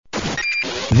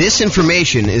This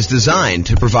information is designed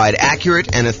to provide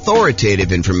accurate and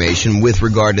authoritative information with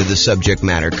regard to the subject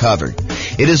matter covered.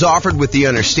 It is offered with the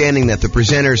understanding that the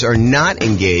presenters are not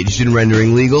engaged in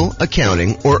rendering legal,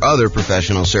 accounting, or other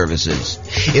professional services.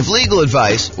 If legal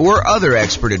advice or other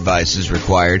expert advice is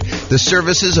required, the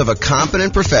services of a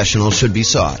competent professional should be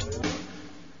sought.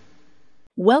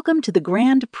 Welcome to the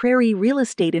Grand Prairie Real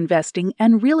Estate Investing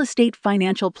and Real Estate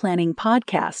Financial Planning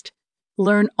podcast.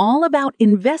 Learn all about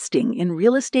investing in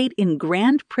real estate in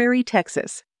Grand Prairie,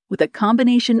 Texas, with a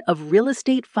combination of real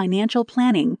estate financial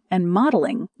planning and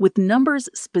modeling with numbers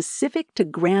specific to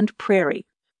Grand Prairie,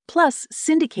 plus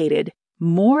syndicated,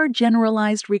 more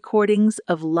generalized recordings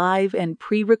of live and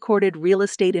pre-recorded real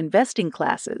estate investing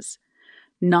classes.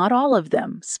 Not all of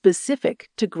them specific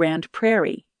to Grand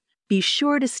Prairie. Be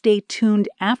sure to stay tuned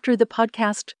after the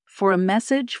podcast for a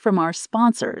message from our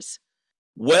sponsors.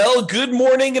 Well, good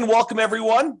morning and welcome,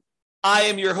 everyone. I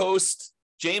am your host,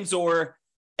 James Orr,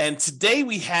 and today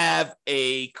we have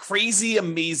a crazy,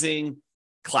 amazing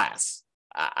class.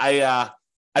 I've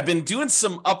been doing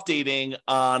some updating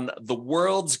on the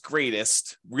world's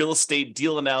greatest real estate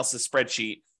deal analysis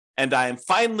spreadsheet, and I am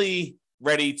finally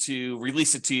ready to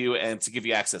release it to you and to give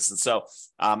you access. And so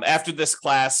after this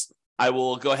class, I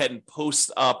will go ahead and post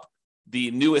up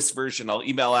the newest version. I'll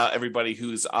email out everybody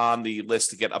who's on the list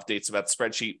to get updates about the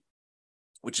spreadsheet,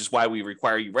 which is why we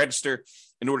require you register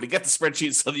in order to get the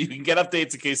spreadsheet so that you can get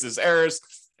updates in case there's errors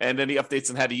and any updates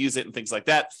on how to use it and things like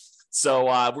that. So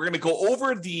we're going to go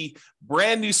over the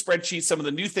brand new spreadsheet, some of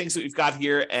the new things that we've got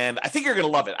here, and I think you're going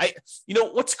to love it.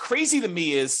 What's crazy to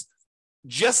me is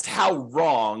just how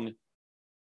wrong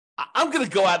I'm going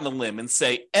to go out on a limb and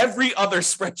say every other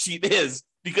spreadsheet is,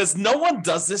 because no one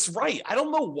does this right. I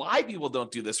don't know why people don't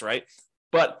do this right,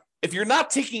 but if you're not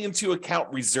taking into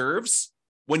account reserves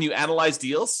when you analyze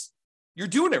deals, you're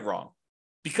doing it wrong,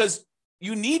 because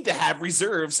you need to have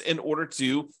reserves in order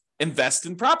to invest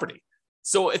in property.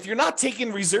 So if you're not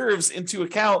taking reserves into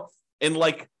account in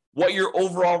like what your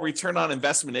overall return on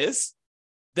investment is,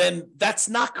 then that's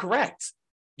not correct.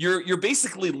 You're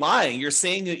basically lying. You're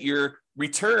saying that your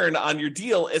return on your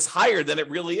deal is higher than it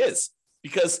really is,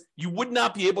 because you would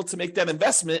not be able to make that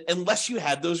investment unless you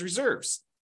had those reserves.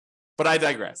 But I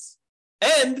digress.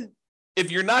 And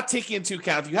if you're not taking into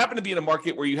account, if you happen to be in a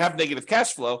market where you have negative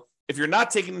cash flow, if you're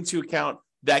not taking into account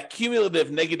that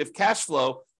cumulative negative cash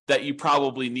flow that you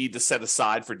probably need to set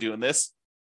aside for doing this,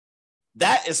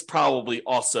 that is probably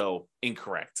also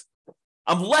incorrect.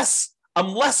 I'm less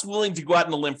willing to go out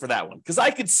on a limb for that one, because I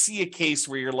could see a case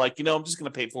where you're like, I'm just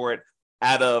going to pay for it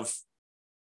out of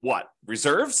what?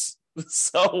 Reserves?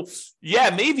 So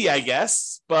yeah, maybe, I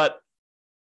guess, but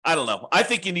I don't know. I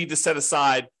think you need to set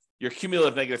aside your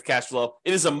cumulative negative cash flow.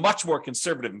 It is a much more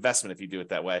conservative investment if you do it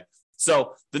that way.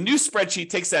 So the new spreadsheet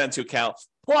takes that into account.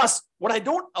 Plus, what I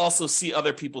don't also see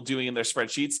other people doing in their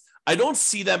spreadsheets, I don't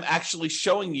see them actually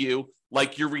showing you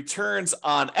like your returns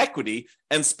on equity,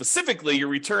 and specifically your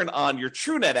return on your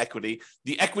true net equity,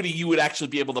 the equity you would actually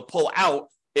be able to pull out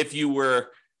if you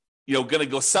were going to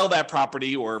go sell that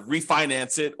property or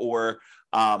refinance it or,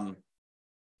 or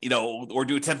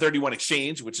do a 1031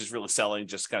 exchange, which is really selling,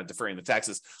 just kind of deferring the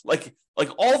taxes. Like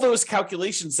all those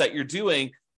calculations that you're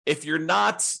doing, if you're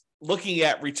not looking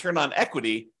at return on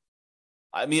equity,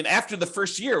 I mean, after the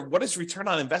first year, what does return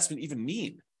on investment even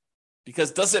mean?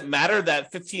 Because does it matter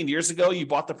that 15 years ago you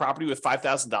bought the property with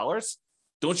 $5,000?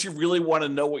 Don't you really want to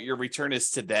know what your return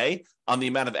is today on the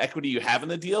amount of equity you have in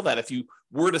the deal, that if you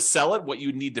were to sell it, what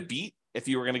you need to beat if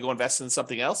you were going to go invest in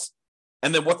something else?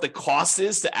 And then what the cost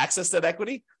is to access that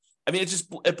equity? I mean,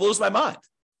 it blows my mind.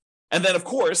 And then, of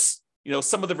course,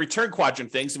 some of the return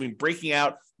quadrant things, breaking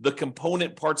out the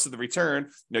component parts of the return,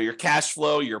 your cash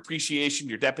flow, your appreciation,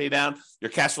 your debt pay down, your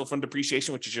cash flow from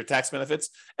depreciation, which is your tax benefits.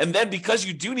 And then because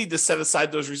you do need to set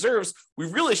aside those reserves, we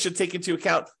really should take into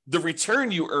account the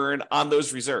return you earn on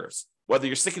those reserves, whether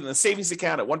you're sticking in the savings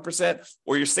account at 1%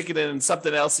 or you're sticking it in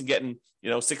something else and getting,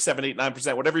 6, 7, 8,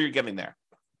 9%, whatever you're getting there.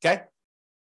 Okay.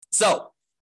 So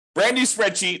brand new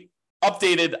spreadsheet,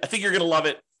 updated. I think you're going to love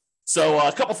it. So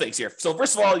a couple things here. So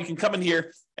first of all, you can come in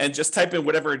here and just type in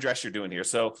whatever address you're doing here.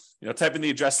 So, type in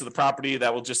the address of the property.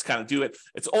 That will just kind of do it.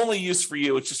 It's only used for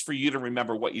you. It's just for you to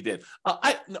remember what you did.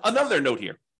 Another note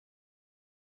here.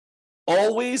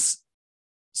 Always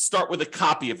start with a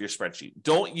copy of your spreadsheet.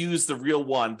 Don't use the real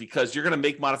one, because you're going to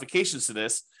make modifications to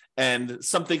this and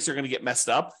some things are going to get messed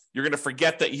up. You're going to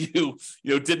forget that you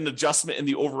did an adjustment in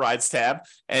the overrides tab,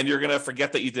 and you're going to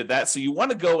forget that you did that. So you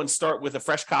want to go and start with a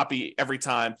fresh copy every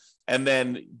time, and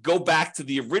then go back to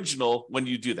the original when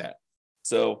you do that.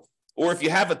 So Or if you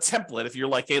have a template, if you're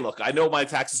like, hey, look, I know my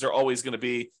taxes are always going to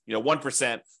be,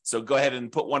 1%. So go ahead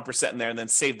and put 1% in there and then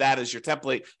save that as your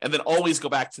template. And then always go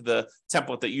back to the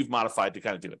template that you've modified to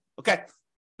kind of do it. Okay.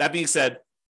 That being said,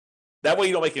 that way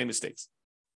you don't make any mistakes.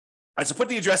 All right. So put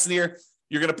the address in here.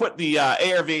 You're going to put the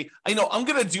ARV. I'm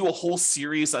going to do a whole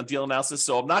series on deal analysis.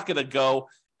 So I'm not going to go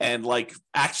and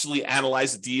actually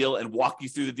analyze a deal and walk you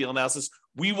through the deal analysis.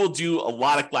 We will do a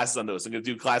lot of classes on those. I'm going to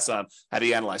do a class on how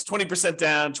to analyze 20%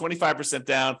 down, 25%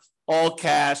 down, all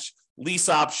cash, lease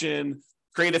option,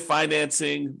 creative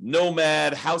financing,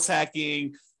 nomad, house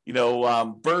hacking,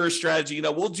 BRRRR strategy.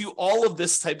 We'll do all of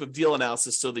this type of deal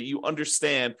analysis so that you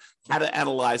understand how to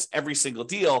analyze every single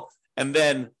deal. And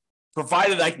then,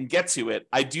 provided I can get to it,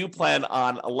 I do plan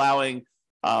on allowing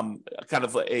kind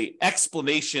of a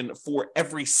explanation for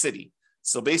every city.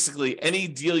 So basically, any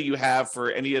deal you have for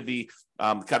any of the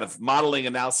kind of modeling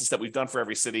analysis that we've done for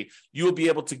every city, you will be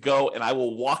able to go and I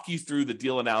will walk you through the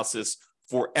deal analysis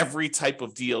for every type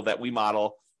of deal that we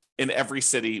model in every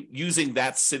city using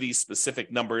that city's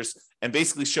specific numbers and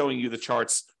basically showing you the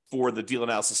charts for the deal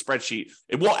analysis spreadsheet.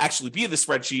 It won't actually be the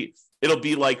spreadsheet. It'll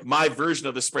be like my version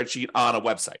of the spreadsheet on a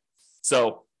website.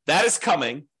 So that is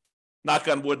coming. Knock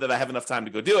on wood that I have enough time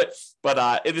to go do it,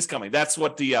 but it is coming. That's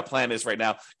what the plan is right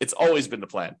now. It's always been the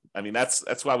plan. I mean,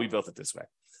 that's why we built it this way.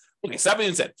 Okay, so that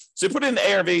being said, so you put in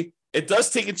the ARV. It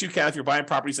does take into account if you're buying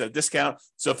properties at a discount.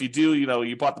 So if you do,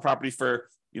 you bought the property for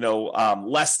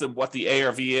less than what the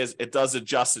ARV is, it does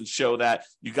adjust and show that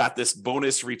you got this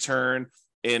bonus return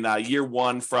in year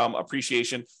one from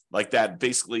appreciation, like that.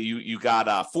 Basically, you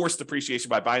got forced appreciation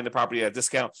by buying the property at a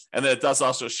discount, and then it does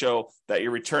also show that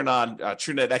your return on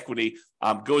true net equity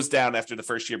goes down after the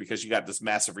first year because you got this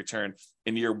massive return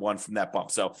in year one from that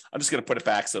bump. So I'm just going to put it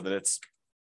back so that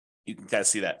you can kind of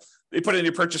see that. They put in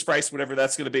your purchase price, whatever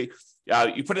that's going to be.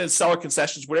 You put in seller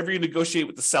concessions, whatever you negotiate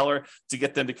with the seller to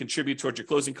get them to contribute towards your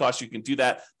closing costs. You can do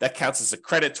that. That counts as a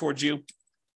credit towards you.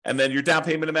 And then your down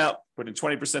payment amount, put in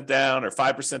 20% down or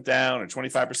 5% down or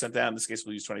 25% down. In this case,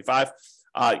 we'll use 25.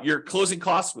 Your closing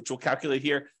costs, which we'll calculate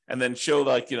here, and then show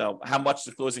how much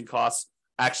the closing costs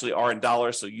actually are in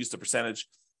dollars. So use the percentage.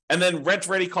 And then rent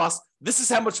ready costs. This is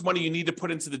how much money you need to put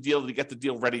into the deal to get the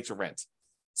deal ready to rent.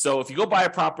 So if you go buy a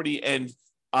property and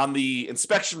on the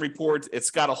inspection report, it's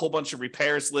got a whole bunch of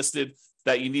repairs listed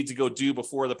that you need to go do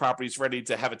before the property is ready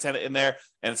to have a tenant in there,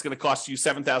 and it's going to cost you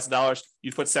 $7,000,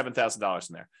 you put $7,000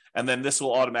 in there. And then this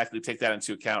will automatically take that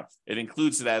into account. It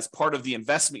includes it as part of the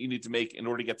investment you need to make in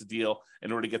order to get the deal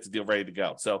ready to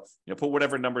go. So put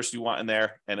whatever numbers you want in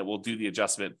there, and it will do the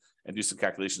adjustment and do some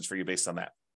calculations for you based on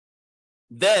that.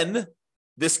 Then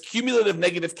this cumulative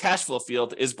negative cash flow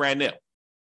field is brand new.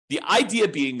 The idea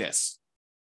being this: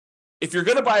 if you're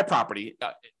going to buy a property,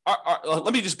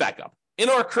 let me just back up. In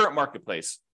our current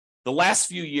marketplace, the last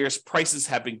few years, prices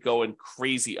have been going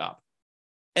crazy up,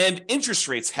 and interest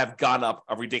rates have gone up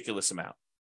a ridiculous amount.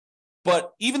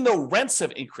 But even though rents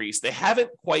have increased, they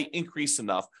haven't quite increased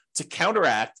enough to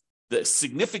counteract the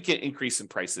significant increase in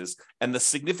prices and the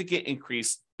significant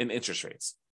increase in interest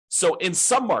rates. So in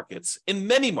some markets, in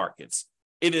many markets,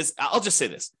 I'll just say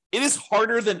this, it is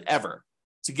harder than ever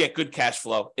to get good cash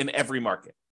flow in every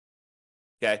market.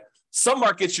 Okay. Some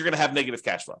markets, you're going to have negative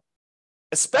cash flow,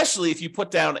 especially if you put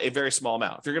down a very small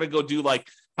amount. If you're going to go do like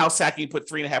house hacking, put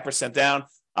 3.5% down,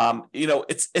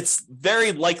 it's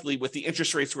very likely with the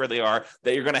interest rates where they are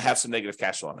that you're going to have some negative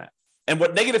cash flow on that. And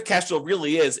what negative cash flow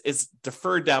really is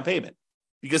deferred down payment.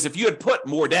 Because if you had put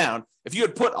more down, if you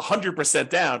had put 100%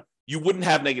 down, you wouldn't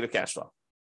have negative cash flow,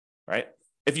 right?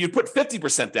 If you put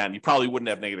 50% down, you probably wouldn't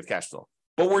have negative cash flow.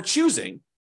 But we're choosing,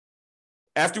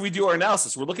 after we do our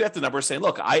analysis, we're looking at the numbers saying,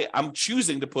 look, I'm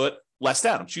choosing to put less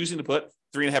down. I'm choosing to put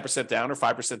 3.5% down or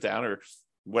 5% down or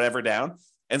whatever down.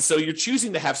 And so you're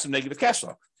choosing to have some negative cash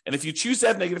flow. And if you choose to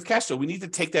have negative cash flow, we need to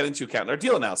take that into account in our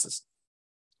deal analysis.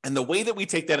 And the way that we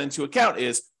take that into account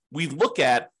is we look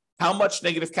at how much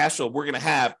negative cash flow we're going to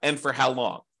have and for how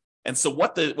long. And so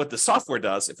what the software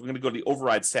does, if we're going to go to the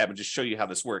overrides tab and just show you how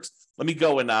this works, let me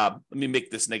go and let me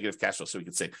make this negative cash flow so we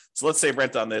can see. So let's say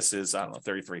rent on this is, I don't know,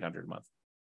 $3,300 a month.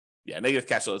 Yeah, negative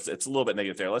cash flow, it's a little bit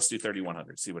negative there. Let's do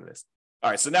 $3,100, see what it is.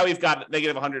 All right, so now we've got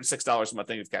negative $106 a month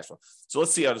negative cash flow. So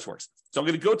let's see how this works. So I'm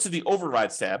going to go to the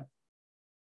overrides tab.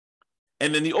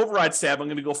 And in the overrides tab, I'm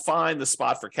going to go find the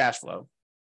spot for cash flow,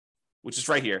 which is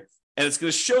right here. And it's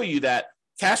going to show you that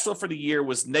cash flow for the year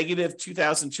was negative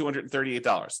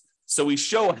 $2,238. So we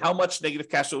show how much negative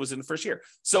cash flow was in the first year.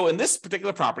 So in this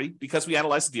particular property, because we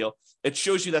analyzed the deal, it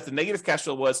shows you that the negative cash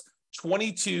flow was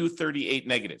 $2,238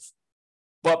 negative.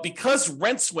 But because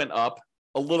rents went up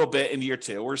a little bit in year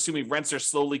two. We're assuming rents are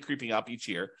slowly creeping up each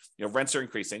year. Rents are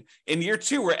increasing. In year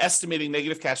two, we're estimating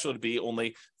negative cash flow to be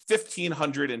only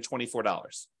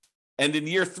 $1,524. And in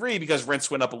year three, because rents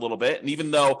went up a little bit, and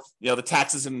even though the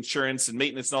taxes and insurance and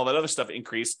maintenance and all that other stuff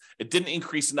increased, it didn't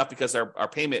increase enough because our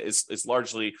payment is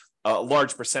largely a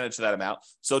large percentage of that amount.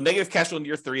 So negative cash flow in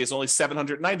year three is only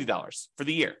 $790 for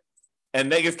the year. And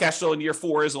negative cash flow in year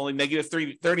four is only negative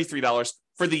 $33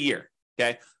 for the year.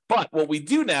 Okay. But what we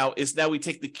do now is we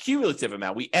take the cumulative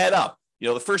amount. We add up.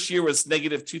 The first year was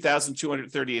negative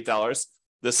 $2,238.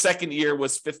 The second year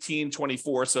was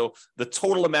 $1,524. So the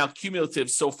total amount cumulative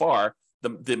so far,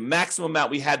 the maximum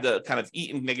amount we had to kind of eat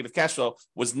in negative cash flow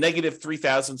was negative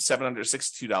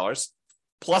 $3,762,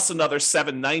 plus another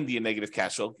 $790 in negative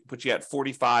cash flow, put you at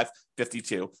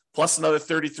 $4,552, plus another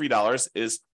 $33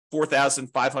 is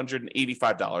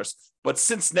 $4,585. But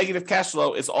since negative cash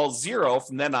flow is all zero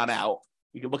from then on out,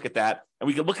 we can look at that, and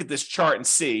we can look at this chart and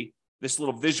see this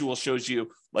little visual shows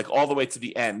you like all the way to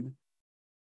the end.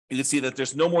 You can see that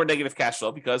there's no more negative cash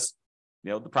flow because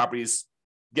the property is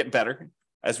getting better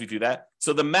as we do that.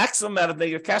 So the maximum amount of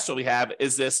negative cash flow we have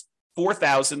is this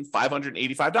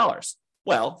 $4,585.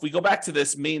 Well, if we go back to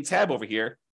this main tab over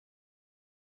here,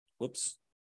 whoops.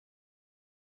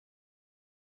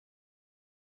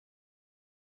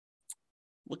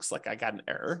 Looks like I got an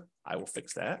error. I will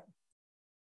fix that.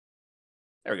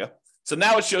 There we go. So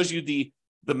now it shows you the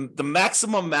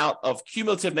maximum amount of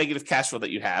cumulative negative cash flow that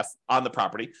you have on the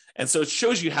property. And so it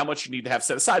shows you how much you need to have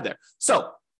set aside there. So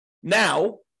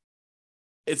now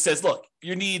it says, look,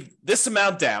 you need this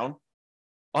amount down,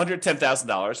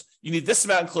 $110,000. You need this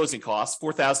amount in closing costs,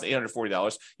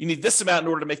 $4,840. You need this amount in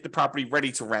order to make the property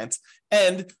ready to rent.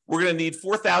 And we're going to need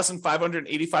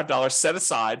 $4,585 set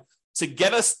aside to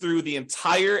get us through the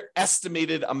entire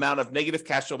estimated amount of negative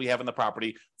cash flow we have in the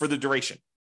property for the duration.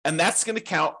 And that's going to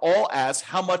count all as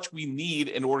how much we need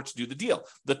in order to do the deal,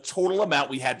 the total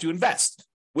amount we had to invest,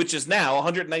 which is now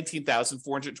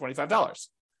 $119,425.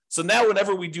 So now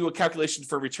whenever we do a calculation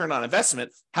for return on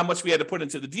investment, how much we had to put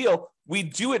into the deal, we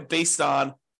do it based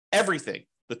on everything,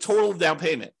 the total down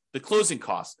payment, the closing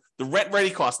costs, the rent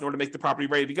ready costs in order to make the property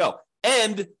ready to go,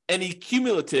 and any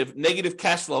cumulative negative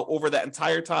cash flow over that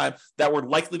entire time that we're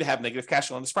likely to have negative cash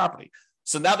flow on this property.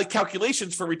 So now the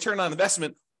calculations for return on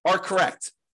investment are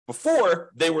correct.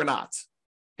 Before, they were not.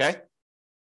 Okay?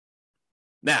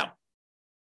 Now,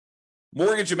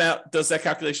 mortgage amount does that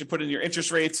calculation, put in your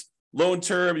interest rates, loan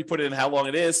term, you put in how long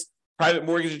it is. Private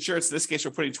mortgage insurance, in this case,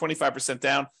 we're putting 25%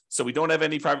 down, so we don't have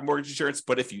any private mortgage insurance.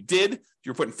 But if you did,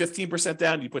 you're putting 15%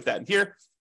 down, you put that in here.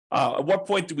 At what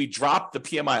point do we drop the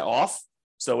PMI off?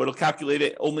 So it'll calculate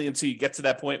it only until you get to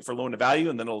that point for loan to value,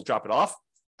 and then it'll drop it off.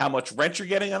 How much rent you're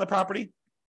getting on the property.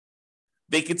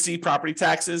 Vacancy, property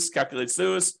taxes, calculates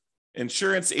those.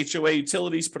 Insurance, HOA,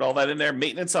 utilities, put all that in there.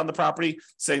 Maintenance on the property,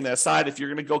 setting that aside. If you're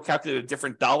going to go calculate a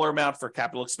different dollar amount for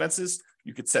capital expenses,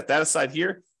 you could set that aside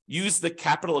here. Use the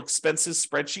capital expenses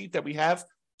spreadsheet that we have,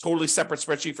 totally separate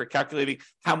spreadsheet for calculating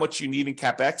how much you need in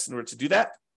CapEx in order to do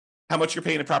that. How much you're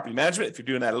paying in property management, if you're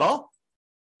doing that at all,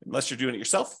 unless you're doing it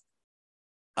yourself.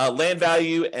 Land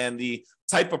value and the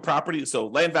type of property. So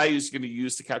land value is going to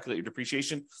use to calculate your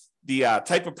depreciation. The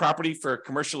type of property for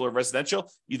commercial or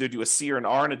residential, either do a C or an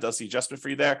R, and it does the adjustment for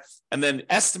you there. And then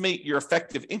estimate your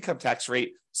effective income tax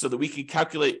rate so that we can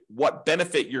calculate what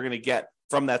benefit you're going to get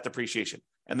from that depreciation.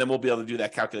 And then we'll be able to do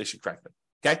that calculation correctly.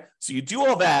 Okay, so you do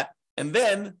all that, and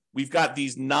then we've got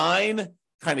these 9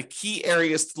 kind of key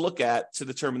areas to look at to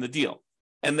determine the deal.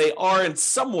 And they are in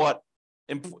somewhat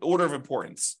order of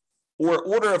importance or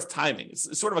order of timing.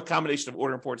 It's sort of a combination of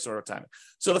order of importance and order of timing.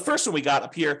 So the first one we got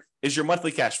up here is your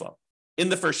monthly cash flow in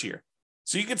the first year.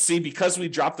 So you can see, because we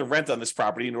dropped the rent on this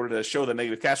property in order to show the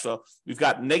negative cash flow, we've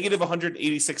got negative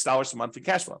 $186 a month in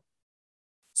cash flow.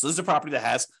 So this is a property that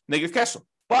has negative cash flow.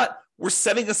 But we're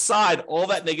setting aside all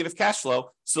that negative cash flow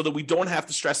so that we don't have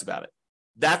to stress about it.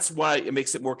 That's why it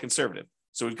makes it more conservative.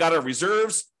 So we've got our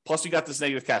reserves, plus we got this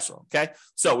negative cash flow, okay?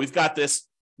 So we've got this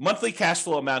monthly cash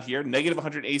flow amount here, negative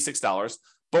 $186,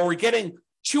 but we're getting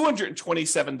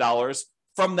 $227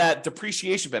 from that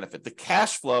depreciation benefit, the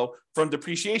cash flow from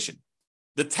depreciation,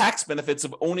 the tax benefits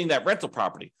of owning that rental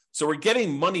property. So we're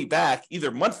getting money back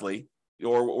either monthly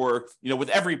or with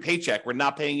every paycheck. We're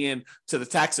not paying in to the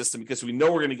tax system because we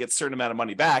know we're going to get a certain amount of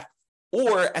money back,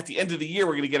 or at the end of the year,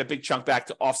 we're going to get a big chunk back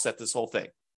to offset this whole thing.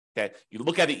 Okay, you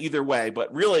look at it either way,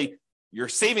 but really you're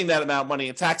saving that amount of money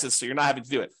in taxes, so you're not having to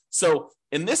do it. So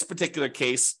in this particular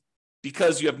case,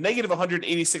 because you have negative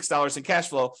 $186 in cash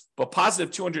flow, but positive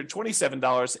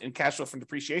 $227 in cash flow from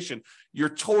depreciation, your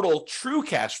total true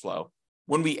cash flow,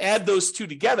 when we add those two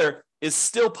together, is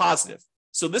still positive.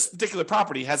 So this particular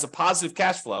property has a positive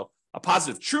cash flow, a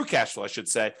positive true cash flow, I should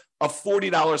say, of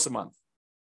 $40 a month.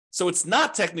 So it's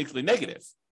not technically negative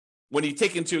when you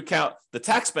take into account the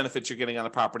tax benefits you're getting on the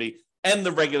property and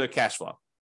the regular cash flow.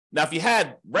 Now, if you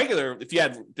had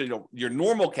your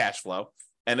normal cash flow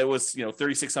and it was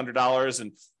 $3,600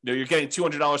 and you're getting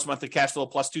 $200 a month of cash flow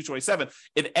plus $227,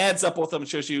 it adds up both of them and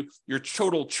shows you your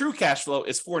total true cash flow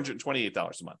is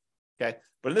 $428 a month. Okay,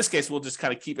 but in this case, we'll just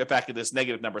kind of keep it back at this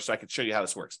negative number so I can show you how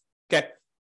this works. Okay,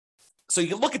 so you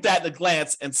can look at that at a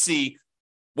glance and see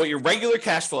what your regular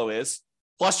cash flow is,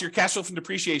 plus your cash flow from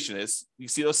depreciation is. You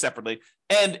see those separately,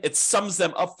 and it sums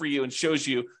them up for you and shows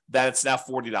you that it's now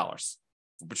 $40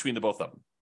 between the both of them.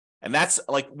 And that's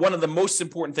like one of the most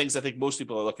important things I think most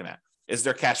people are looking at is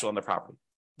their cash flow on their property.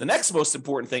 The next most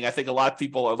important thing I think a lot of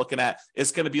people are looking at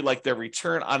is going to be like their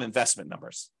return on investment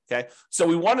numbers. Okay, so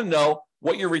we want to know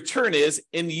what your return is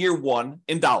in year one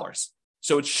in dollars.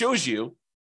 So it shows you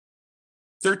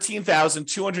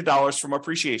 $13,200 from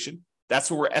appreciation.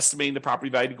 That's where we're estimating the property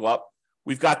value to go up.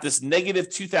 We've got this negative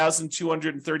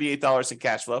 $2,238 in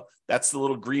cash flow. That's the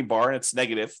little green bar, and it's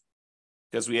negative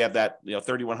because we have that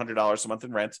 $3,100 a month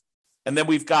in rent. And then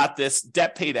we've got this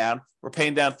debt pay down. We're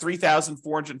paying down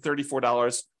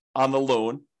 $3,434 on the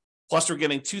loan, plus we're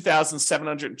getting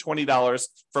 $2,720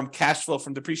 from cash flow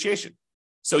from depreciation.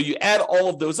 So you add all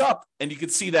of those up, and you can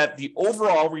see that the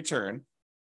overall return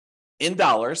in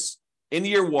dollars in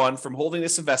year one from holding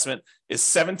this investment is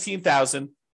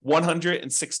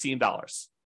 $17,116.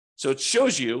 So it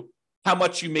shows you how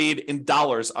much you made in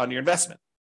dollars on your investment.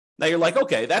 Now you're like,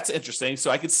 okay, that's interesting. So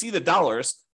I could see the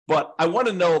dollars, but I want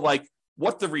to know like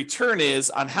what the return is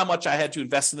on how much I had to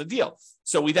invest in the deal.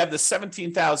 So we'd have the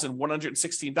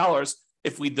 $17,116.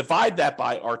 If we divide that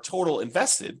by our total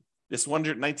invested, this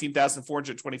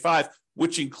 $119,425,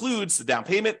 which includes the down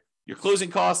payment, your closing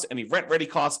costs, any rent-ready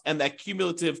costs, and that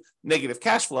cumulative negative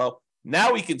cash flow,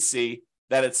 now we can see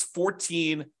that it's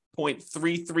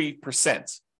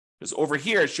 14.33%. Because over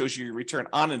here, it shows you your return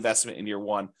on investment in year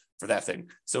one for that thing.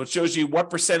 So it shows you what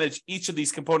percentage each of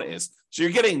these component is. So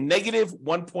you're getting negative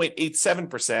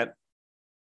 1.87%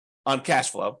 on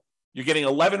cash flow. You're getting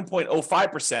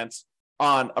 11.05%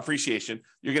 on appreciation.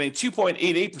 You're getting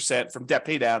 2.88% from debt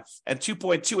pay down and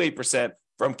 2.28%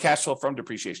 from cash flow from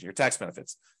depreciation, your tax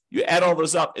benefits. You add all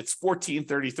those up, it's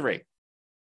 1433.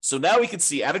 So now we can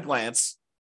see at a glance,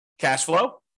 cash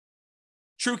flow,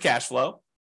 true cash flow,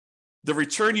 the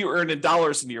return you earned in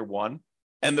dollars in year one,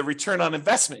 and the return on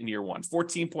investment in year one,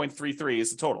 14.33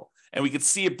 is the total. And we can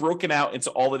see it broken out into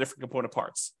all the different component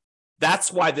parts.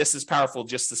 That's why this is powerful,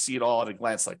 just to see it all at a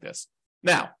glance like this.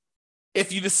 Now,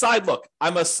 if you decide, look,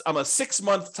 I'm a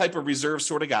 6-month type of reserve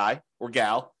sort of guy or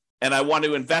gal, and I want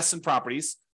to invest in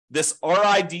properties, this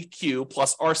RIDQ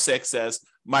plus R6 says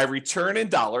my return in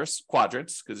dollars,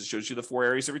 quadrants, because it shows you the 4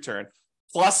 areas of return,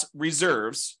 plus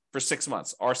reserves for 6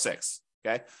 months, R6.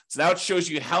 Okay, so now it shows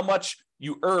you how much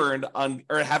you earned on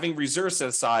having reserves set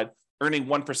aside, earning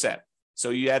 1%. So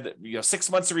you had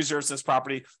 6 months of reserves in this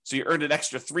property, so you earned an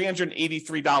extra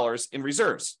 $383 in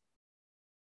reserves.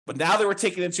 But now that we're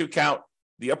taking into account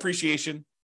the appreciation,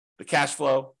 the cash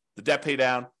flow, the debt pay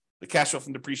down, the cash flow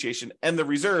from depreciation, and the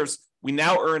reserves, we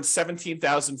now earn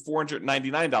 $17,499 in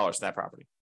that property.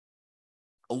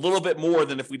 A little bit more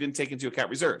than if we didn't take into account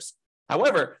reserves.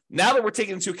 However, now that we're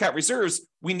taking into account reserves,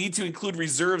 we need to include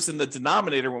reserves in the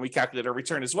denominator when we calculate our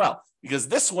return as well, because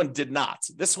this one did not.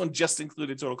 This one just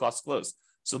included total cost to close.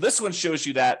 So this one shows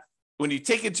you that when you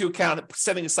take into account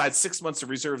setting aside 6 months of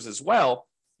reserves as well,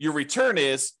 your return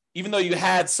is, even though you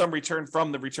had some return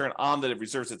from the return on the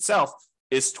reserves itself,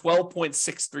 is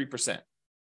 12.63%.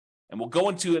 And we'll go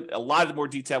into a lot more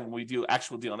detail when we do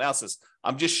actual deal analysis.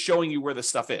 I'm just showing you where this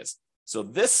stuff is. So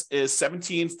this is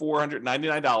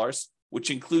 $17,499, which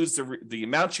includes the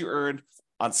amount you earned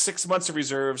on 6 months of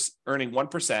reserves, earning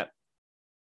 1%.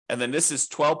 And then this is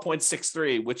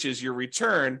 12.63, which is your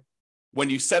return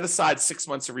when you set aside 6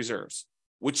 months of reserves,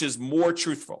 which is more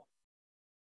truthful.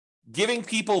 Giving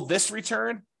people this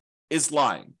return is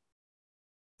lying,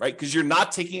 right? Because you're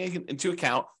not taking into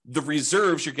account the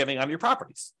reserves you're getting on your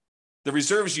properties. The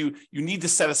reserves you need to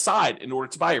set aside in order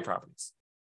to buy your properties.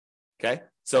 Okay?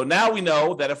 So now we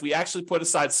know that if we actually put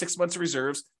aside 6 months of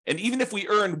reserves, and even if we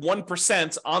earn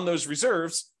 1% on those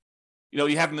reserves, you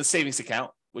have them in the savings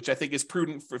account, which I think is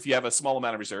prudent for if you have a small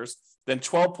amount of reserves, then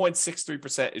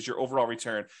 12.63% is your overall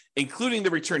return, including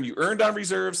the return you earned on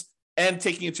reserves and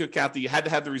taking into account that you had to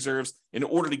have the reserves in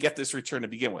order to get this return to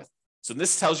begin with. So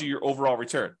this tells you your overall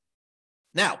return.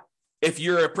 Now, if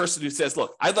you're a person who says,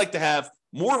 look, I'd like to have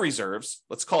more reserves,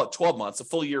 let's call it 12 months, a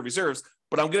full year of reserves,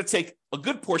 but I'm going to take a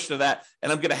good portion of that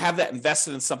and I'm going to have that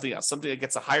invested in something else, something that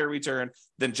gets a higher return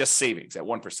than just savings at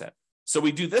 1%. So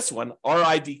we do this one,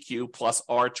 RIDQ plus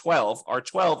R12.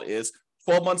 R12 is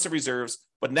 12 months of reserves,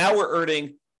 but now we're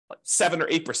earning 7 or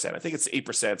 8%. I think it's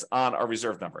 8% on our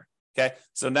reserve number. Okay.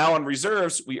 So now on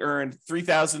reserves, we earned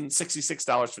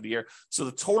 $3,066 for the year. So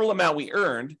the total amount we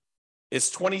earned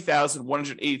is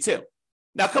 $20,182.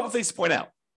 Now, a couple of things to point out.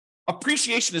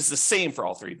 Appreciation is the same for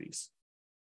all three of these.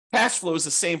 Cash flow is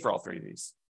the same for all three of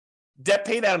these. Debt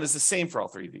pay down is the same for all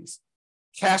three of these.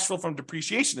 Cash flow from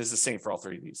depreciation is the same for all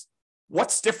three of these.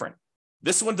 What's different?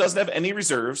 This one doesn't have any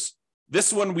reserves.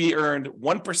 This one we earned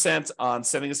 1% on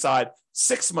setting aside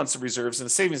 6 months of reserves in a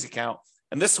savings account.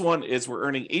 And this one is we're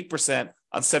earning 8%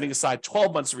 on setting aside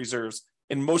 12 months of reserves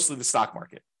in mostly the stock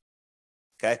market.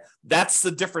 Okay, that's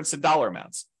the difference in dollar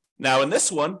amounts. Now in this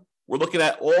one, we're looking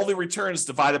at all the returns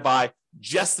divided by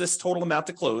just this total amount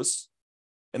to close.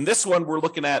 In this one, we're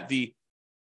looking at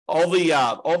all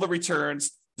the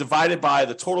returns divided by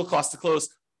the total cost to close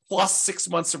plus 6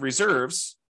 months of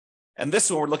reserves. And this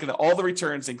one, we're looking at all the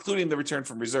returns, including the return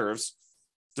from reserves,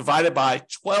 divided by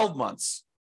 12 months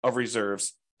of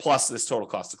reserves plus this total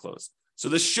cost to close. So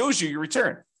this shows you your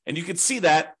return. And you can see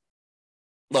that,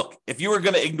 look, if you were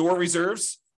going to ignore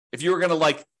reserves, if you were going to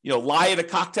lie at a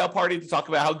cocktail party to talk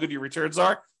about how good your returns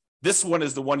are, this one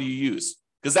is the one you use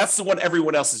because that's the one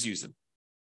everyone else is using,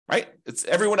 right?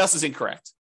 Everyone else is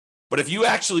incorrect. But if you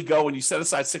actually go and you set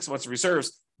aside 6 months of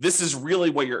reserves, this is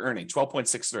really what you're earning,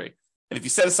 12.63. And if you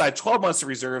set aside 12 months of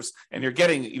reserves and you're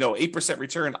getting 8%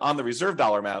 return on the reserve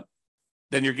dollar amount,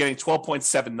 then you're getting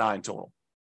 12.79 total.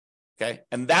 Okay.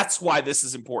 And that's why this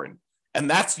is important. And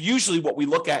that's usually what we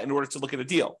look at in order to look at a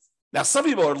deal. Now, some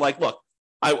people are like, look,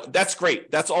 that's great.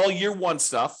 That's all year one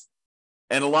stuff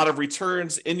and a lot of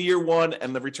returns in year one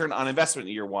and the return on investment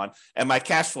in year one and my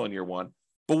cash flow in year one.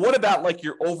 But what about like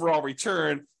your overall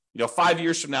return, 5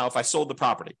 years from now, if I sold the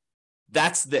property?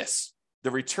 That's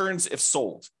the returns if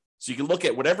sold. So you can look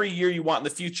at whatever year you want in the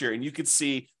future and you can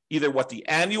see either what the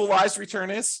annualized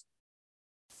return is,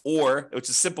 or which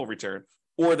is simple return,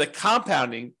 or the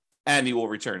compounding annual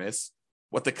return is,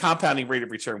 what the compounding rate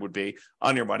of return would be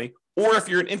on your money. Or if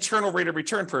you're an internal rate of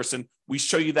return person, we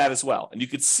show you that as well. And you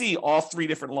could see all three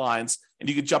different lines and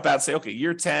you could jump out and say, okay,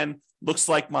 year 10 looks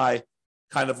like my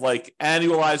kind of like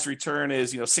annualized return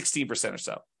is, 16% or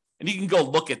so. And you can go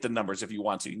look at the numbers if you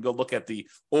want to. You can go look at the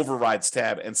overrides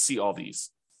tab and see all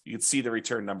these. You can see the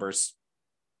return numbers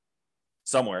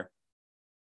somewhere.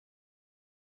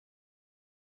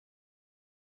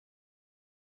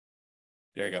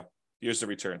 There you go. Here's the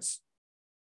returns.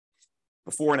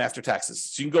 Before and after taxes.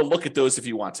 So you can go look at those if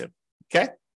you want to. Okay?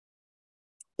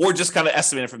 Or just kind of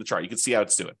estimate it from the chart. You can see how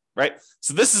it's doing, right?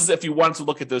 So this is if you wanted to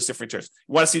look at those different returns.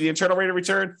 You want to see the internal rate of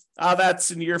return?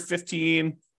 That's in year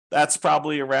 15. That's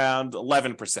probably around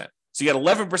 11%. So you get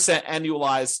 11%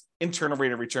 annualized internal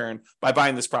rate of return by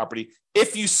buying this property.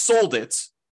 If you sold it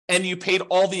and you paid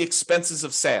all the expenses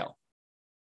of sale,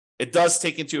 it does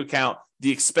take into account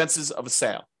the expenses of a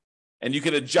sale. And you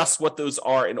can adjust what those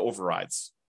are in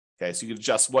overrides. Okay, so you can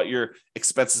adjust what your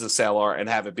expenses of sale are and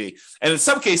have it be. And in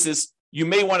some cases, you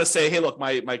may want to say, hey, look,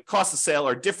 my costs of sale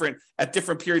are different at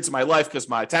different periods of my life because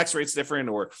my tax rate's different,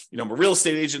 or I'm a real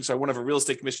estate agent, so I won't have a real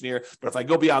estate commission here. But if I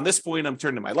go beyond this point, I'm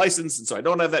turning my license, and so I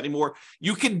don't have that anymore.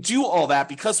 You can do all that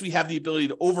because we have the ability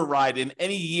to override in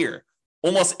any year,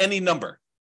 almost any number.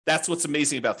 That's what's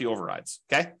amazing about the overrides.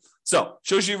 Okay, so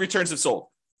shows you returns if sold.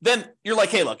 Then you're like,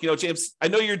 hey, look, James, I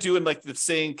know you're doing like the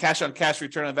saying cash on cash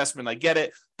return on investment. I get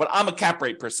it, but I'm a cap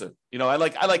rate person. I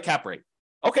like cap rate.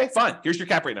 Okay, fine. Here's your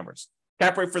cap rate numbers.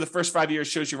 Cap rate for the first 5 years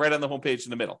shows you right on the homepage in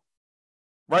the middle,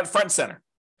 right front and center.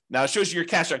 Now it shows you your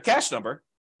cash on cash number,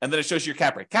 and then it shows you your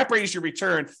cap rate. Cap rate is your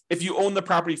return if you own the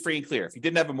property free and clear, if you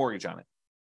didn't have a mortgage on it.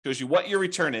 It shows you what your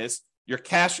return is, your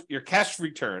cash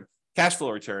return, cash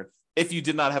flow return, if you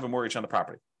did not have a mortgage on the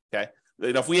property. Okay.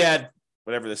 If we had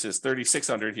whatever this is,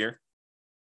 3,600 here,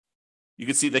 you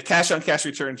can see the cash on cash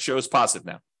return shows positive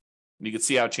now. And you can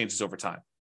see how it changes over time.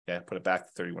 Okay, put it back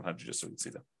to 3,100 just so we can see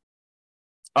them.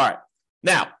 All right.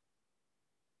 Now,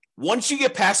 once you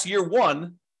get past year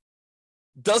one,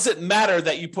 does it matter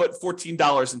that you put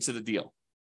 $14 into the deal?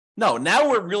 No, now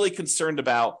we're really concerned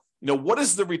about, what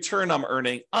is the return I'm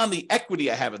earning on the equity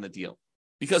I have in the deal?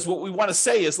 Because what we want to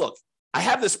say is, look, I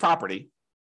have this property,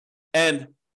 and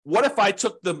what if I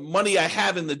took the money I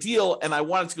have in the deal and I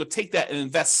wanted to go take that and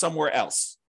invest somewhere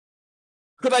else?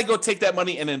 Could I go take that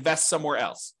money and invest somewhere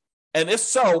else? And if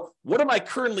so, what am I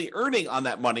currently earning on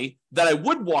that money that I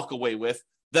would walk away with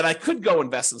that I could go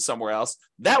invest in somewhere else?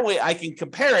 That way I can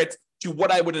compare it to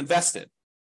what I would invest in.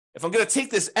 If I'm going to take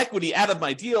this equity out of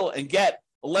my deal and get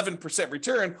 11%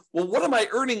 return, well, what am I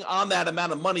earning on that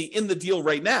amount of money in the deal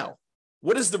right now?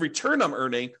 What is the return I'm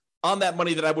earning on that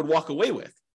money that I would walk away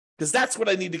with? Because that's what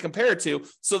I need to compare it to,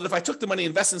 so that if I took the money and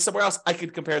invested in somewhere else, I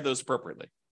could compare those appropriately.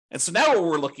 And so now what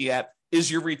we're looking at is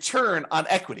your return on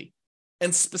equity.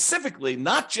 And specifically,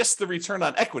 not just the return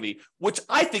on equity, which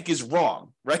I think is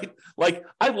wrong, right? Like,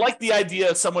 I like the idea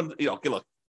of someone, okay, look,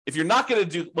 if you're not going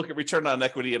to look at return on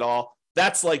equity at all,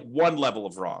 that's like one level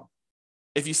of wrong.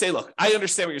 If you say, look, I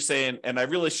understand what you're saying, and I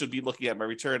really should be looking at my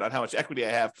return on how much equity I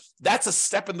have, that's a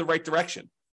step in the right direction.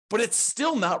 But it's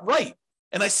still not right.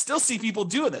 And I still see people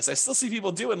doing this. I still see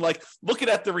people doing, like, looking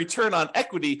at the return on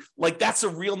equity like that's a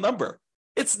real number.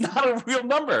 It's not a real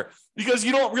number because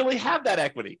you don't really have that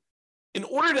equity. In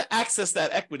order to access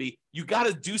that equity, you got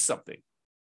to do something.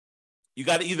 You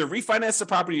got to either refinance the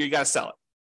property or you got to sell it.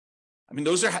 I mean,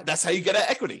 that's how you get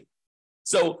equity.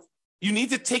 So you need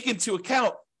to take into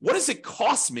account, what does it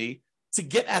cost me to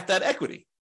get at that equity?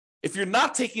 If you're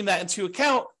not taking that into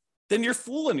account, then you're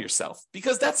fooling yourself,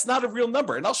 because that's not a real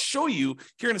number. And I'll show you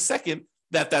here in a second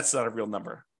that that's not a real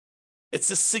number.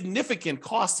 It's a significant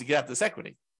cost to get at this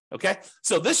equity. Okay.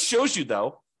 So this shows you,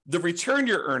 though, the return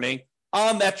you're earning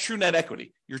on that true net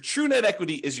equity. Your true net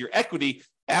equity is your equity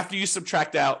after you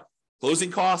subtract out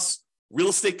closing costs, real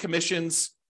estate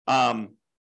commissions,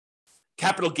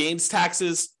 capital gains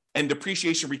taxes, and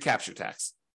depreciation recapture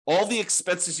tax. All the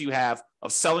expenses you have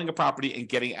of selling a property and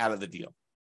getting out of the deal.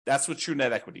 That's what true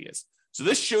net equity is. So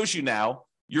this shows you now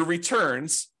your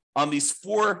returns on these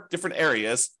 4 different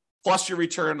areas, plus your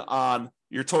return on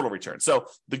your total return. So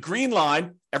the green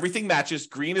line, everything matches.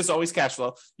 Green is always cash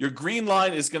flow. Your green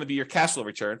line is going to be your cash flow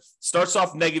return. Starts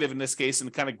off negative in this case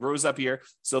and kind of grows up here,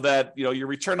 so that, your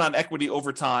return on equity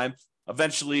over time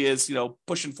eventually is,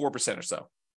 pushing 4% or so.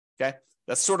 Okay.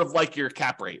 That's sort of like your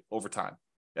cap rate over time.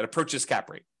 That approaches cap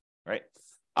rate, right?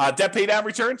 Debt pay down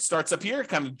return starts up here,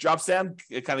 kind of drops down,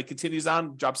 it kind of continues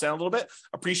on, drops down a little bit.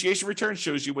 Appreciation return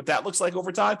shows you what that looks like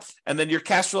over time. And then your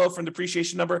cash flow from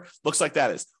depreciation number looks like that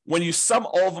is. When you sum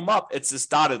all of them up, it's this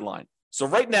dotted line. So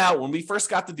right now, when we first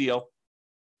got the deal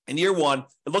in year 1,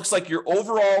 it looks like your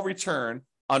overall return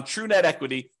on true net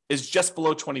equity is just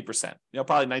below 20%,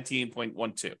 probably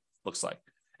 19.12 looks like.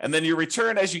 And then your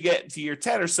return as you get to year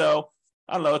 10 or so,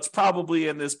 I don't know, it's probably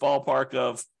in this ballpark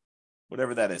of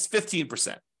whatever that is,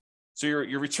 15%. So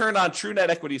your return on true net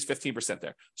equity is 15%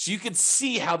 there. So you can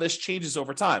see how this changes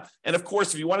over time. And of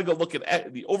course, if you want to go look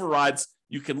at the overrides,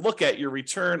 you can look at your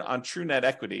return on true net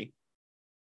equity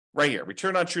right here,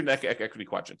 return on true net equity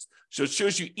quadrants. So it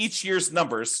shows you each year's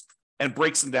numbers and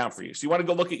breaks them down for you. So you want to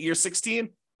go look at year 16?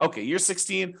 Okay, year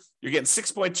 16, you're getting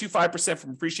 6.25%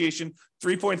 from appreciation,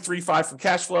 3.35 from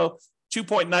cash flow,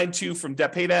 2.92 from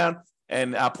debt paydown,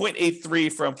 and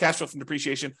 0.83 from cash flow from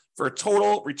depreciation, for a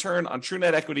total return on true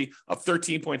net equity of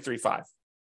 13.35.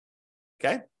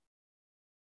 Okay?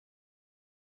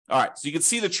 All right, so you can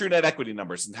see the true net equity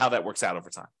numbers and how that works out over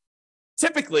time.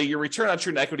 Typically, your return on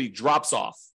true net equity drops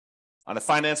off. On a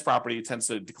finance property, it tends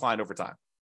to decline over time.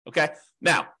 Okay?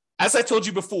 Now, as I told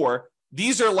you before,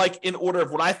 these are like in order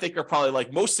of what I think are probably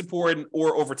like most important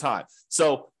or over time.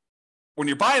 So when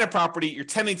you're buying a property, you're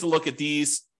tending to look at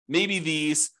these, maybe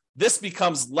these. This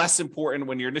becomes less important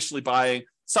when you're initially buying.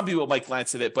 Some people might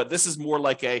glance at it, but this is more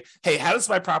like hey, how does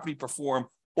my property perform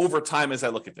over time as I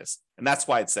look at this? And that's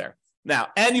why it's there. Now,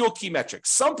 annual key metrics.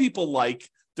 Some people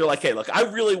they're like, hey, look, I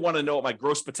really want to know what my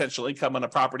gross potential income on a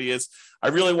property is. I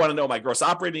really want to know what my gross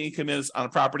operating income is on a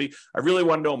property. I really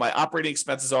want to know what my operating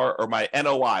expenses are, or my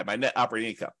NOI, my net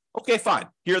operating income. Okay, fine.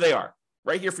 Here they are,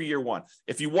 right here for year 1.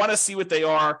 If you want to see what they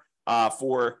are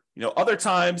for other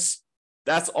times,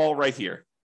 that's all right here.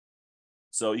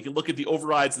 So you can look at the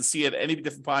overrides and see it at any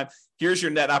different time. Here's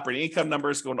your net operating income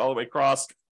numbers going all the way across.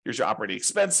 Here's your operating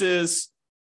expenses.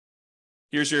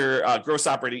 Here's your gross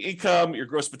operating income, your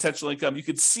gross potential income. You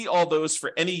could see all those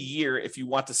for any year if you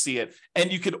want to see it,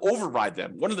 and you could override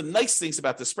them. One of the nice things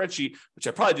about the spreadsheet, which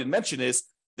I probably didn't mention, is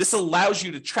this allows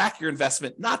you to track your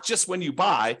investment, not just when you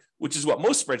buy, which is what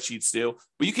most spreadsheets do,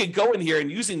 but you can go in here and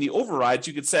using the overrides,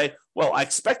 you could say, well, I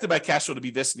expected my cash flow to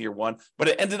be this in year 1, but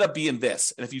it ended up being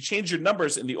this. And if you change your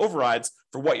numbers in the overrides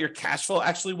for what your cash flow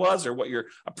actually was, or what your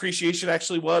appreciation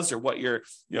actually was, or what your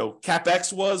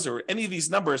CapEx was, or any of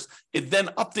these numbers, it then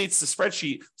updates the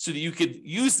spreadsheet so that you could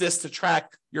use this to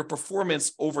track your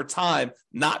performance over time,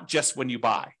 not just when you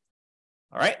buy.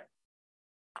 All right.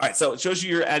 All right, so it shows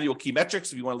you your annual key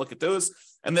metrics if you want to look at those.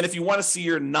 And then if you want to see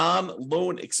your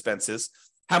non-loan expenses,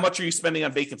 how much are you spending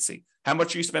on vacancy? How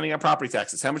much are you spending on property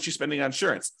taxes? How much are you spending on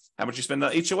insurance? How much you spend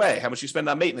on HOA? How much you spend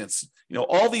on maintenance?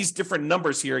 All these different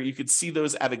numbers here, you could see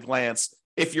those at a glance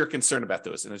if you're concerned about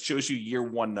those. And it shows you year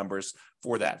one numbers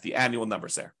for that, the annual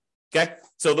numbers there. Okay.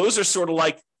 So those are sort of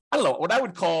like, I don't know, what I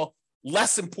would call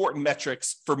less important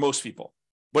metrics for most people.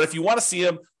 But if you want to see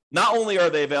them, not only are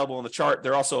they available in the chart,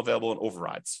 they're also available in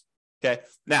overrides. Okay.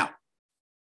 Now,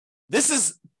 this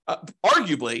is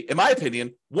arguably, in my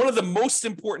opinion, one of the most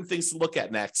important things to look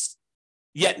at next,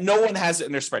 yet no one has it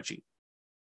in their spreadsheet.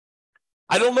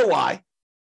 I don't know why.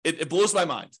 It blows my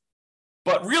mind.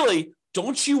 But really,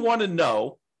 don't you want to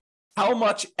know how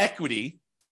much equity,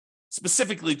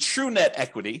 specifically true net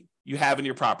equity, you have in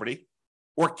your property,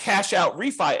 or cash out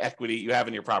refi equity you have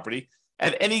in your property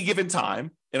at any given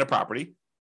time in a property?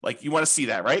 Like, you want to see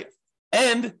that, right?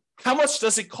 And how much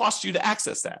does it cost you to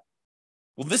access that?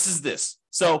 Well, this is this.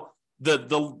 So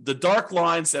the dark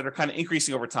lines that are kind of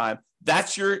increasing over time,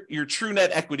 that's your true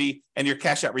net equity and your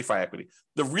cash out refi equity.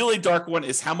 The really dark one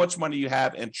is how much money you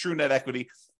have in true net equity,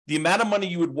 the amount of money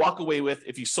you would walk away with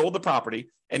if you sold the property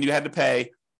and you had to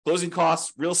pay closing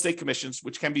costs, real estate commissions,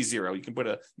 which can be zero. You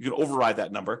can override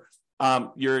that number.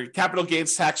 Your capital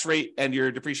gains tax rate and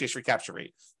your depreciation recapture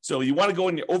rate. So you want to go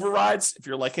in your overrides. If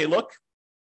you're like, hey, look,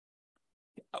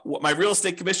 what my real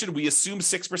estate commission, we assume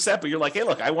 6%, but you're like, hey,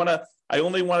 look, I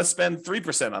only want to spend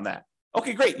 3% on that.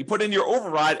 Okay, great. You put in your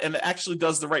override and it actually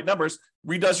does the right numbers,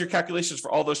 redoes your calculations for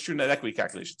all those true net equity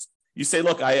calculations. You say,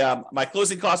 look, my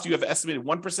closing costs, you have estimated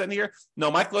 1% here.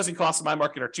 No, my closing costs in my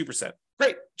market are 2%.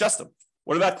 Great, adjust them.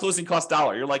 What about closing cost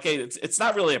dollar? You're like, hey, it's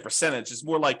not really a percentage. It's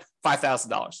more like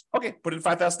 $5,000. Okay, put in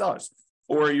 $5,000.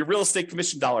 Or your real estate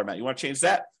commission dollar amount. You want to change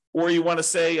that? Or you want to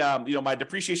say, my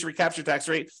depreciation recapture tax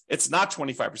rate, it's not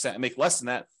 25%. I make less than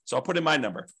that, so I'll put in my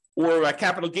number. Or my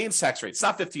capital gains tax rate, it's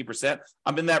not 15%.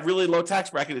 I'm in that really low tax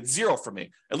bracket. It's zero for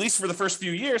me, at least for the first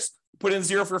few years. Put in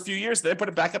zero for a few years, then put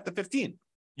it back up to 15.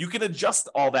 You can adjust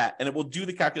all that, and it will do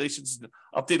the calculations and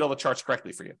update all the charts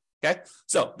correctly for you. Okay,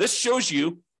 so this shows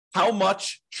you how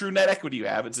much true net equity you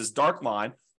have. It's this dark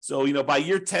line. So, by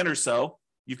year 10 or so,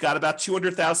 you've got about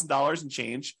 $200,000 and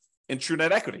change in true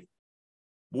net equity.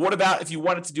 But what about if you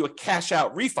wanted to do a cash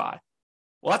out refi?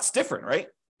 Well, that's different, right?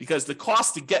 Because the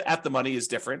cost to get at the money is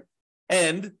different.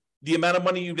 And the amount of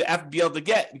money you have to be able to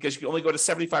get, because you can only go to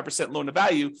 75% loan to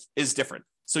value, is different.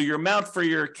 So your amount for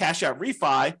your cash out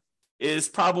refi is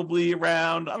probably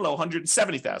around,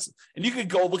 $170,000. And you could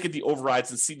go look at the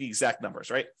overrides and see the exact numbers,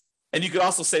 right? And you could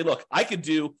also say, look, I don't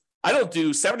do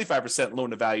 75%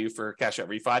 loan to value for cash out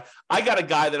refi. I got a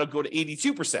guy that'll go to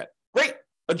 82%. Great.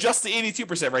 Adjust to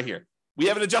 82% right here. We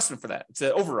have an adjustment for that. It's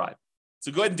an override.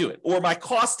 So go ahead and do it. Or my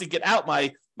cost to get out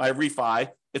my refi,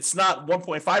 it's not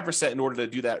 1.5% in order to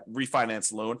do that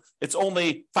refinance loan. It's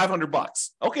only $500.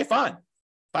 Okay, fine.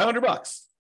 $500.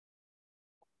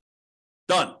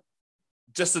 Done.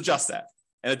 Just adjust that.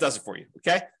 And it does it for you.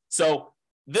 Okay. So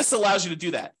this allows you to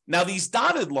do that. Now, these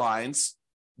dotted lines,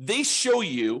 they show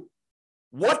you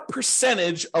what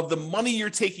percentage of the money you're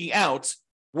taking out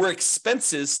were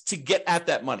expenses to get at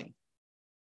that money.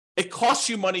 It costs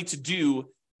you money to do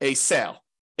a sale.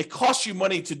 It costs you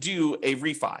money to do a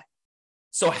refi.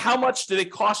 So how much did it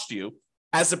cost you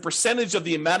as a percentage of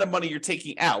the amount of money you're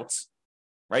taking out,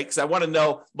 right? Because I want to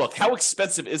know, look, how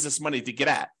expensive is this money to get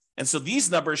at? And so these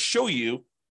numbers show you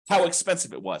how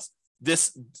expensive it was.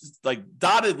 This like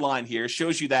dotted line here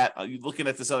shows you that, you're looking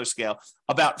at this other scale,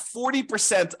 about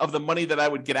 40% of the money that I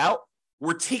would get out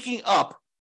were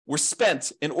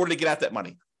spent in order to get at that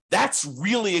money. That's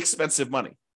really expensive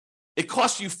money. It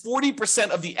costs you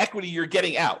 40% of the equity you're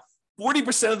getting out.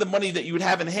 40% of the money that you would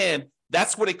have in hand,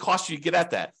 that's what it costs you to get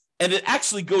at that. And it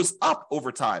actually goes up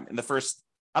over time in the first,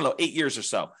 8 years or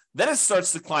so. Then it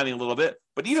starts declining a little bit.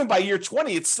 But even by year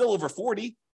 20, it's still over 40.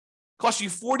 It costs you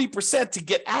 40% to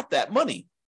get at that money.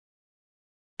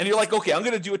 And you're like, okay, I'm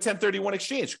going to do a 1031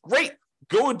 exchange. Great.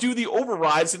 Go and do the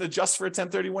overrides and adjust for a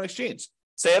 1031 exchange.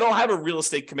 Say, I don't have a real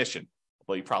estate commission.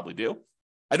 Well, you probably do.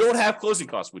 I don't have closing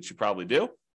costs, which you probably do.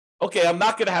 Okay, I'm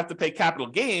not going to have to pay capital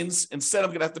gains. Instead, I'm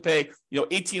going to have to pay,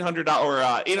 $1,800 or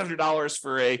 $800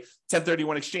 for a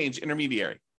 1031 exchange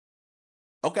intermediary.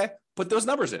 Okay, put those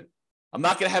numbers in. I'm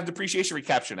not going to have depreciation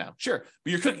recapture now. Sure,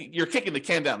 but you're kicking the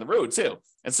can down the road too.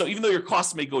 And so even though your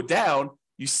costs may go down,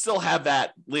 you still have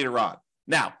that later on.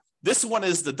 Now, this one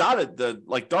is the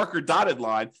darker dotted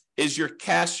line is your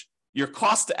cost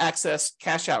to access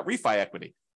cash out refi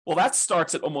equity. Well, that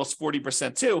starts at almost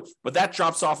 40% too, but that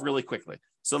drops off really quickly.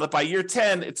 So that by year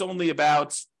 10, it's only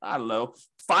about,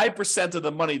 5% of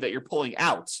the money that you're pulling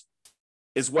out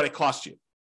is what it costs you.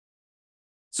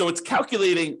 So it's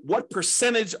calculating what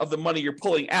percentage of the money you're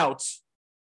pulling out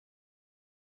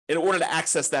in order to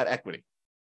access that equity.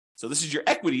 So this is your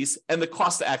equities and the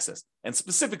cost to access, and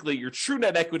specifically your true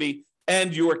net equity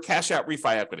and your cash out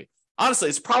refi equity. Honestly,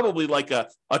 it's probably like a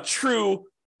true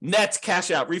net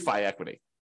cash out refi equity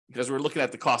because we're looking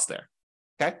at the cost there.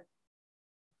 Okay.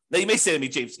 Now you may say to me,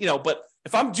 James, but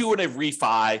if I'm doing a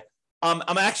refi,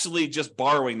 I'm actually just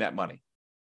borrowing that money.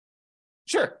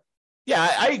 Sure.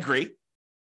 Yeah, I agree.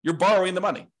 You're borrowing the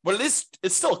money, but it's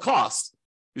still a cost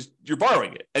because you're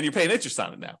borrowing it and you're paying interest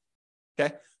on it now.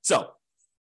 Okay. So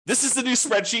this is the new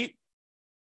spreadsheet.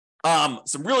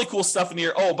 Some really cool stuff in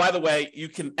here. Oh, by the way, you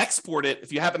can export it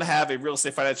if you happen to have a real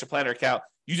estate financial planner account.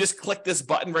 You just click this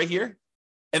button right here,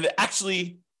 and it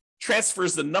actually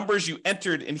transfers the numbers you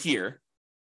entered in here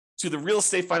to the real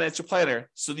estate financial planner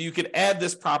so that you can add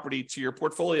this property to your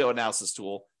portfolio analysis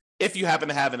tool if you happen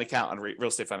to have an account on real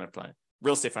estate financial planner.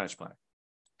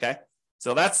 Okay,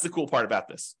 so that's the cool part about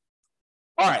this.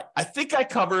 All right, I think I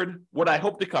covered what I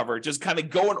hope to cover, just kind of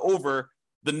going over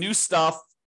the new stuff,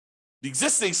 the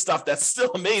existing stuff that's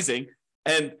still amazing,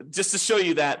 and just to show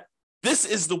you that this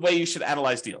is the way you should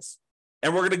analyze deals.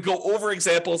 And we're going to go over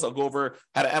examples. I'll go over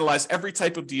how to analyze every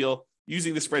type of deal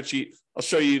using the spreadsheet. I'll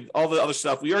show you all the other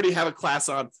stuff. We already have a class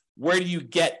on where do you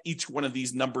get each one of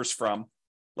these numbers from?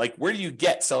 Like, where do you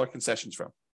get seller concessions from?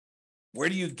 Where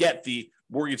do you get the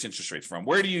mortgage interest rates from?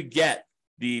 Where do you get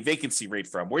the vacancy rate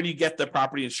from? Where do you get the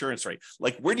property insurance rate?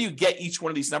 Like, where do you get each one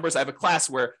of these numbers? I have a class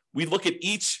where we look at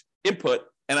each input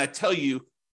and I tell you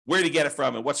where to get it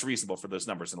from and what's reasonable for those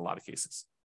numbers in a lot of cases.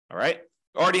 All right.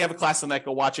 I already have a class on that.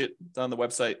 Go watch it. It's on the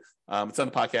website. It's on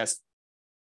the podcast.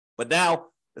 But now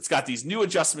it's got these new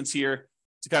adjustments here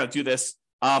to kind of do this.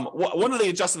 One of the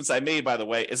adjustments I made, by the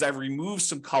way, is I've removed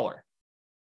some color.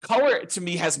 Color to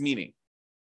me has meaning.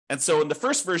 And so in the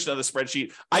first version of the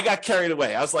spreadsheet, I got carried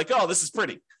away. I was like, oh, this is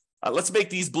pretty. Let's make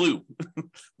these blue.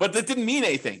 But that didn't mean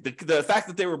anything. The fact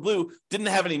that they were blue didn't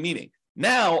have any meaning.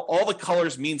 Now all the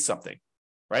colors mean something,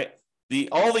 right?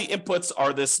 All the inputs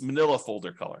are this manila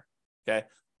folder color, okay?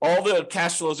 All the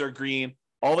cash flows are green.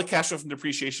 All the cash flow from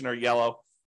depreciation are yellow.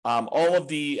 All of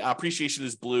the appreciation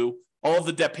is blue. All of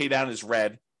the debt pay down is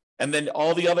red. And then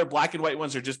all the other black and white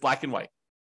ones are just black and white,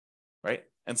 right?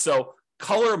 And so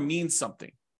color means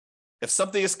something. If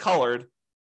something is colored,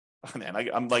 oh man,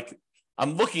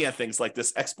 I'm looking at things like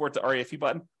this export to REFE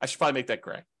button. I should probably make that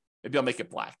gray. Maybe I'll make it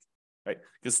black, right?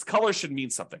 Because color should mean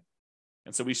something.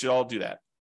 And so we should all do that.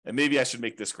 And maybe I should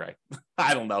make this gray.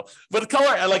 I don't know. But the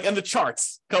color, and the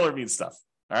charts, color means stuff.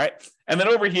 All right. And then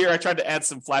over here, I tried to add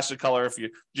some flash of color if you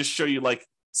just show you like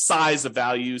size of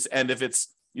values. And if it's,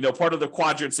 part of the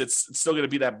quadrants, it's still going to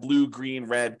be that blue, green,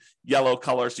 red, yellow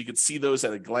color. So you can see those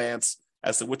at a glance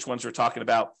as to which ones we're talking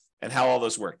about and how all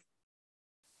those work.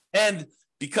 And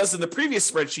because in the previous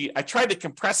spreadsheet, I tried to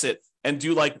compress it and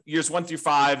do like years 1 through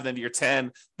 5, then year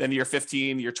 10, then year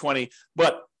 15, year 20.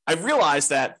 But I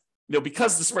realized that,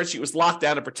 because the spreadsheet was locked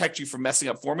down to protect you from messing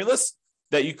up formulas,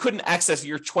 that you couldn't access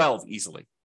year 12 easily.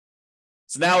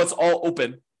 So now it's all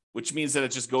open, which means that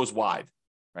it just goes wide,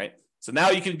 right? So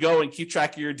now you can go and keep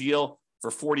track of your deal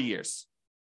for 40 years.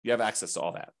 You have access to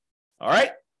all that. All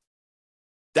right.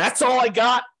 That's all I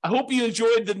got. I hope you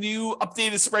enjoyed the new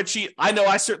updated spreadsheet. I know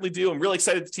I certainly do. I'm really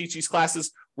excited to teach these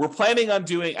classes. We're planning on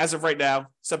doing, as of right now,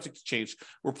 subject to change,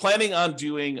 we're planning on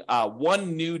doing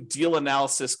one new deal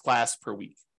analysis class per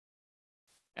week.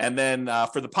 And then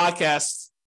for the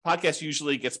podcast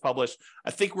usually gets published.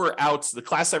 I think we're out. The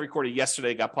class I recorded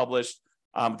yesterday got published,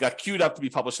 got queued up to be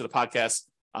published to the podcast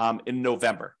in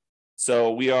November.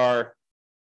 So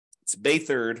it's May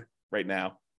 3rd right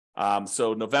now.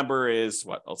 So November is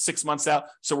 6 months out.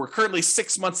 So we're currently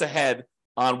 6 months ahead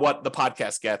on what the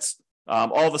podcast gets.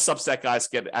 All the Substack guys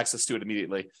get access to it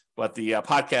immediately, but the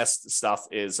podcast stuff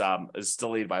is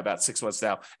delayed by about 6 months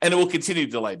now, and it will continue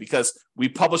to delay because we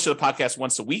publish the podcast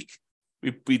once a week.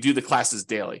 We do the classes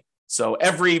daily. So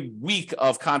every week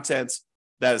of content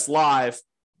that is live,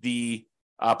 the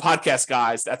podcast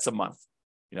guys, that's a month,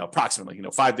 approximately,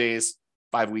 5 days,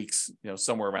 5 weeks,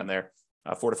 somewhere around there.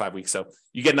 4 to 5 weeks. So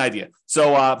you get an idea.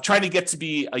 So I'm trying to get to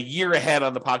be a year ahead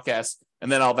on the podcast,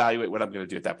 and then I'll evaluate what I'm going to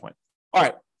do at that point. All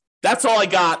right. That's all I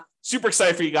got. Super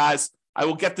excited for you guys. I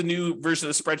will get the new version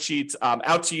of the spreadsheet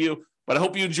out to you, but I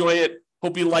hope you enjoy it.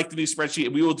 Hope you like the new spreadsheet,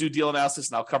 and we will do deal analysis,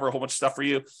 and I'll cover a whole bunch of stuff for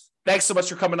you. Thanks so much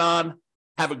for coming on.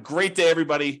 Have a great day,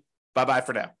 everybody. Bye-bye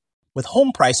for now. With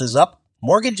home prices up,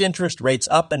 mortgage interest rates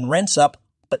up, and rents up,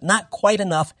 but not quite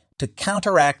enough to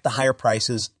counteract the higher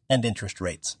prices and interest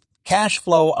rates. Cash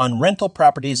flow on rental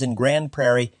properties in Grand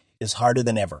Prairie is harder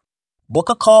than ever. Book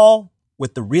a call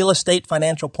with the Real Estate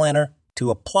Financial Planner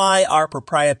to apply our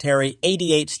proprietary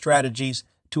 88 strategies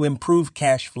to improve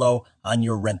cash flow on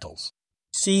your rentals.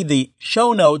 See the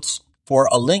show notes for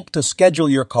a link to schedule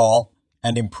your call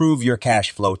and improve your cash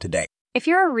flow today. If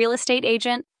you're a real estate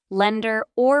agent, lender,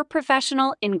 or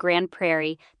professional in Grand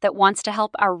Prairie that wants to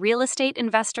help our real estate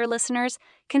investor listeners,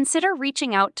 consider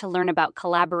reaching out to learn about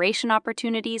collaboration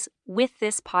opportunities with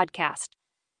this podcast.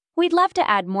 We'd love to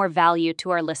add more value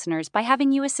to our listeners by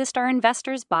having you assist our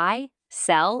investors buy,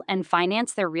 sell, and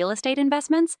finance their real estate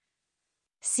investments.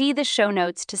 See the show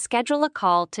notes to schedule a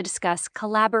call to discuss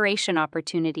collaboration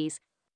opportunities